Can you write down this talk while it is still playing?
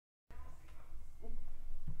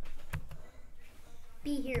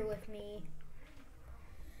be here with me.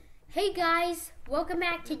 Hey guys, welcome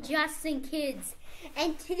back to Justin Kids.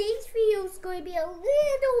 And today's video is going to be a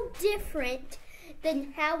little different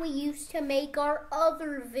than how we used to make our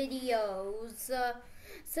other videos.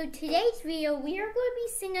 So today's video, we are going to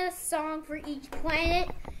be singing a song for each planet.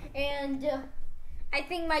 And I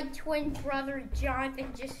think my twin brother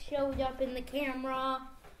Jonathan just showed up in the camera.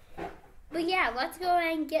 But yeah, let's go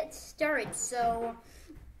ahead and get started.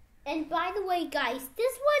 And by the way, guys,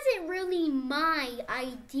 this wasn't really my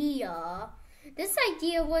idea. This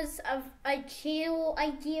idea was of a channel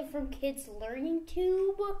idea from Kids Learning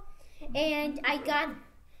Tube, and I got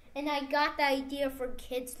the idea from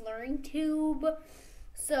Kids Learning Tube.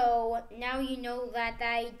 So now you know that the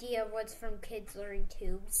idea was from Kids Learning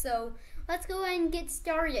Tube. So let's go ahead and get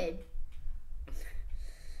started.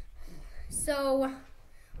 So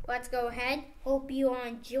let's go ahead. Hope you all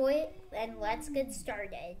enjoy it, and let's get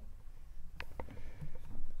started.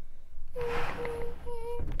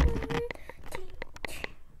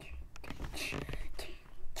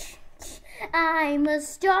 I'm a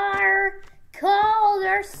star called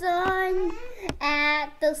our sun at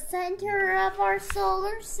the center of our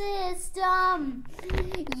solar system.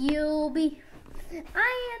 I am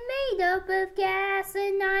made up of gas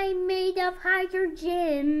and I'm made of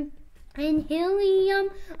hydrogen and helium.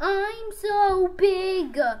 I'm so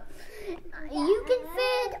big. You can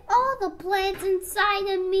fit all the plants inside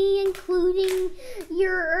of me, including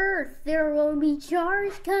your Earth. There won't be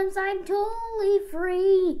charge because I'm totally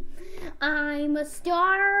free. I'm a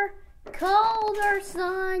star called our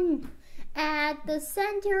sun at the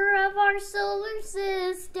center of our solar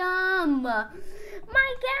system. My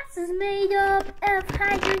gas is made up of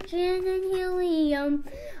hydrogen and helium.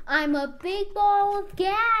 I'm a big ball of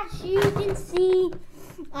gas, you can see.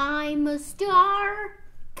 I'm a star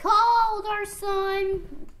called our sun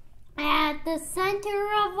at the center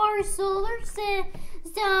of our solar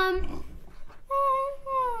system.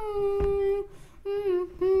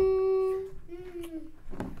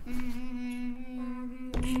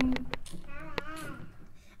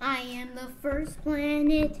 I am the first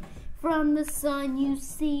planet from the sun you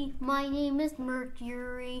see. My name is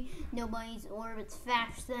Mercury. Nobody's orbits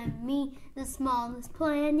faster than me. The smallest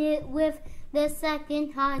planet with the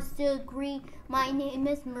second highest degree. My name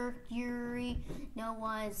is Mercury. No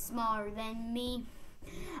one is smaller than me.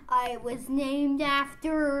 I was named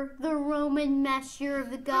after the Roman measure of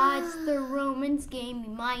the gods. The Romans gave me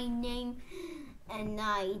my name. And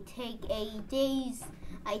I take 8 days.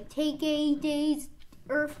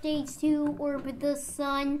 Earth days to orbit the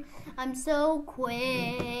sun. I'm so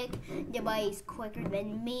quick. Nobody's quicker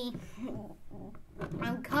than me.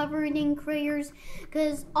 I'm covered in craters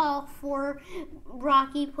because all 4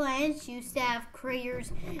 rocky planets used to have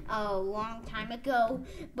craters a long time ago,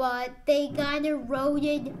 but they got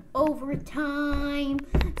eroded over time.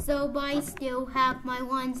 So I still have my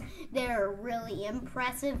ones. They're really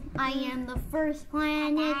impressive. I am the first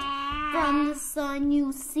planet from the sun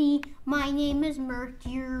you see. My name is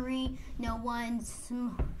Mercury. No one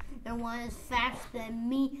is faster than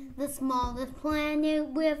me. The smallest planet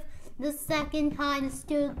with the second highest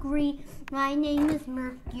degree. My name is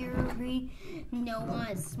Mercury. No one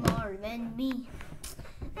is smaller than me.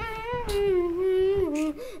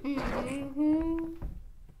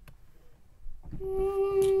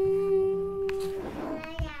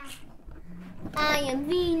 I am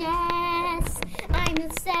Venus. I'm the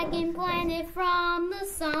second planet from the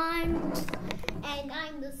sun. And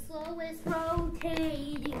I'm the slowest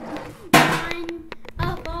rotating one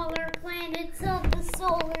of all our planets of the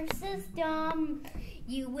solar system.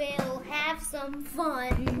 You will have some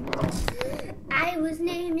fun. I was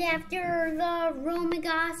named after the Roman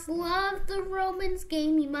gods. Love the Romans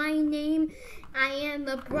gave me my name. I am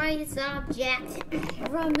the brightest object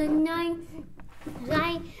from the night.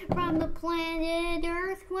 Light from the planet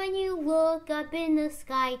Earth. When you look up in the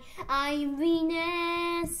sky, I'm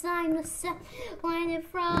Venus. I'm the second planet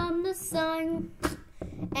from the sun,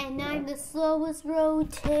 and I'm the slowest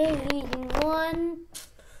rotating one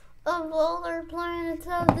of all our planets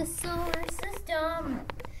of the solar system.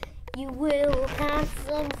 You will have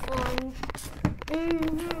some fun.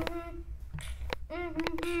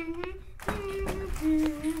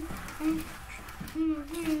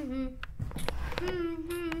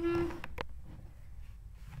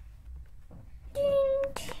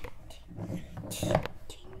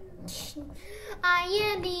 I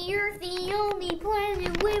am the Earth, the only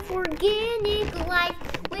planet with organic life.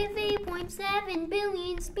 With 8.7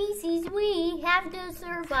 billion species, we have to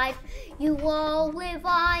survive. You all live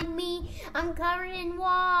on me. I'm covered in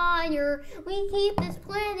water. We keep this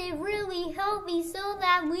planet really healthy so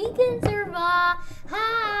that we can survive.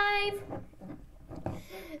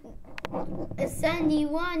 A sandy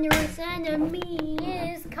wondrous enemy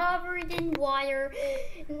is covered in water.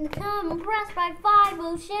 Compressed by 5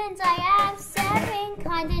 oceans, I have 7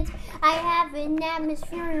 continents. I have an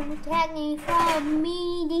atmosphere to protect me from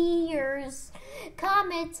meteors,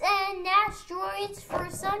 comets, and asteroids for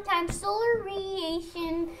sometimes solar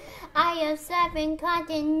radiation. I have 7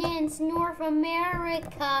 continents: North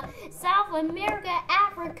America, South America,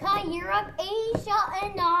 Africa, Europe, Asia,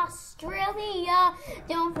 and Australia.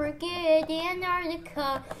 Don't forget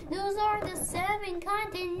Antarctica. Those are the 7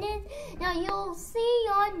 continents. Now you'll see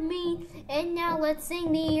on me. And now let's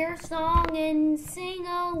sing the Earth song and sing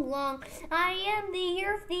along. I am the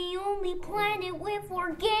Earth, the only planet with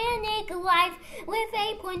organic life. With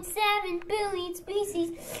 8.7 billion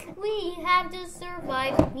species, we have to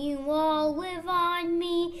survive. You all live on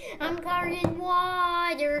me. I'm covered in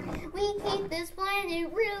water. We keep this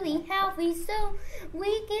planet really healthy so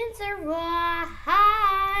we can survive.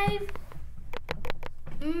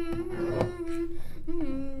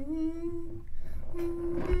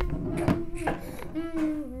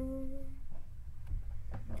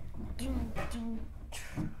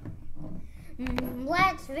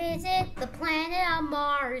 Let's visit the planet of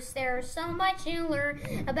Mars. There's so much to learn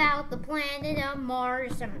about the planet of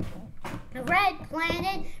Mars. A red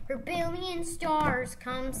planet for billion stars.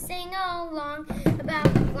 Come sing along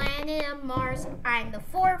about the planet of Mars. I'm the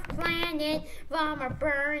 4th planet from our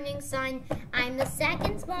burning sun. I'm the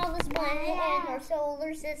 2nd smallest planet in our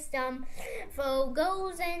solar system.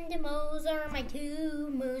 Phobos and Deimos are my 2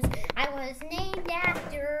 moons. I was named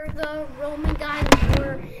after the Roman god of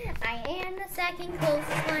war. I am the 2nd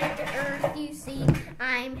closest planet to Earth, you see.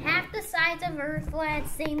 I'm half the size of Earth.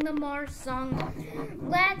 Let's sing the Mars song.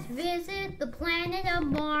 Let's visit the planet of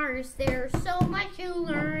Mars. There's so much to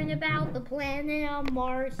learn about the planet of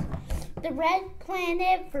Mars. The red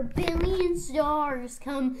planet for billion stars.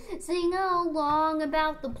 Come sing along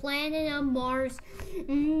about the planet of Mars.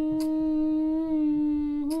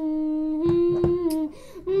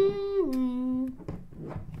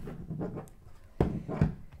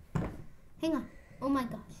 Hang on. Oh my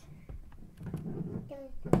gosh.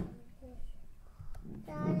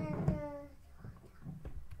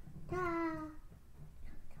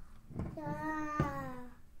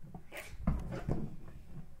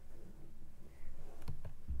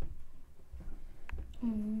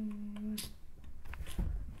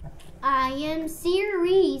 I am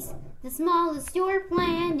Ceres, the smallest dwarf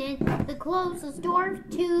planet, the closest dwarf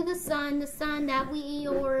to the sun that we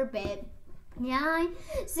orbit. Yeah, I'm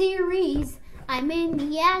Ceres. I'm in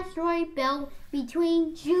the asteroid belt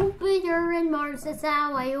between Jupiter and Mars. That's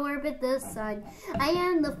how I orbit the sun. I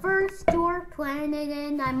am the 1st dwarf planet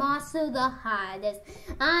and I'm also the hottest.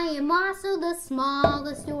 I am also the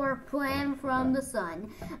smallest dwarf planet from the sun.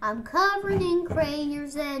 I'm covered in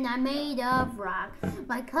craters and I'm made of rock.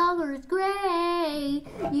 My color is gray.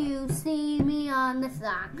 You see me on the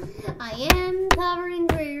sock. I am covered in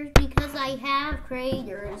craters because I have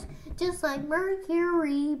craters. Just like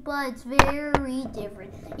Mercury, but it's very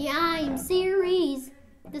different. Yeah, I'm Ceres,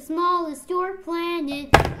 the smallest dwarf planet,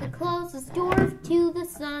 the closest dwarf to the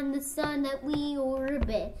sun that we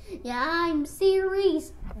orbit. Yeah, I'm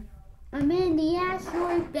Ceres. I'm in the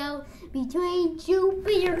asteroid belt between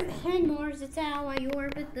Jupiter and Mars. That's how I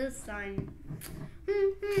orbit the sun.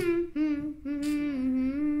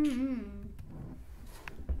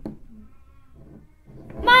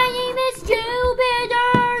 My name is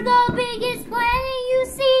Jupiter, the biggest planet you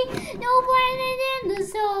see. No planet in the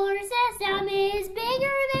solar system is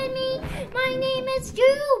bigger than me. My name is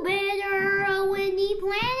Jupiter, a windy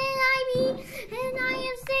planet I be. And I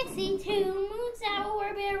have 62 moons that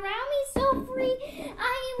orbit around me so free.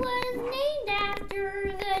 I was named after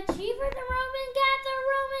the chief of the Roman god, the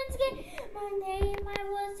Romans get my name. I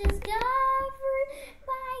was discovered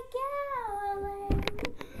by Galileo.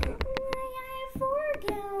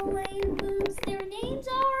 Galilean moons, their names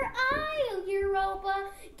are Io, Europa,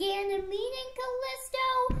 Ganymede, and Callisto.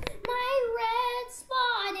 My red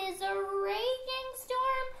spot is a raging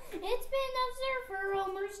storm. It's been observed for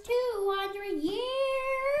almost 200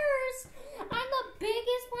 years. I'm the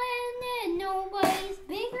biggest planet. Nobody's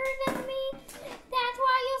bigger than me. That's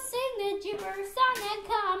why you'll sing the Jupiter song and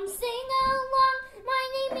come sing along. My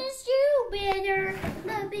name is Jupiter,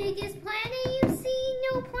 the biggest planet you see.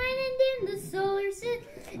 No planet in the solar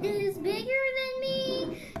system is bigger than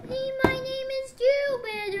me. My name is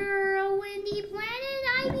Jupiter, a windy planet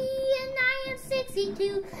I me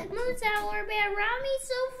to moves all around me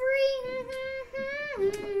so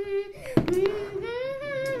free.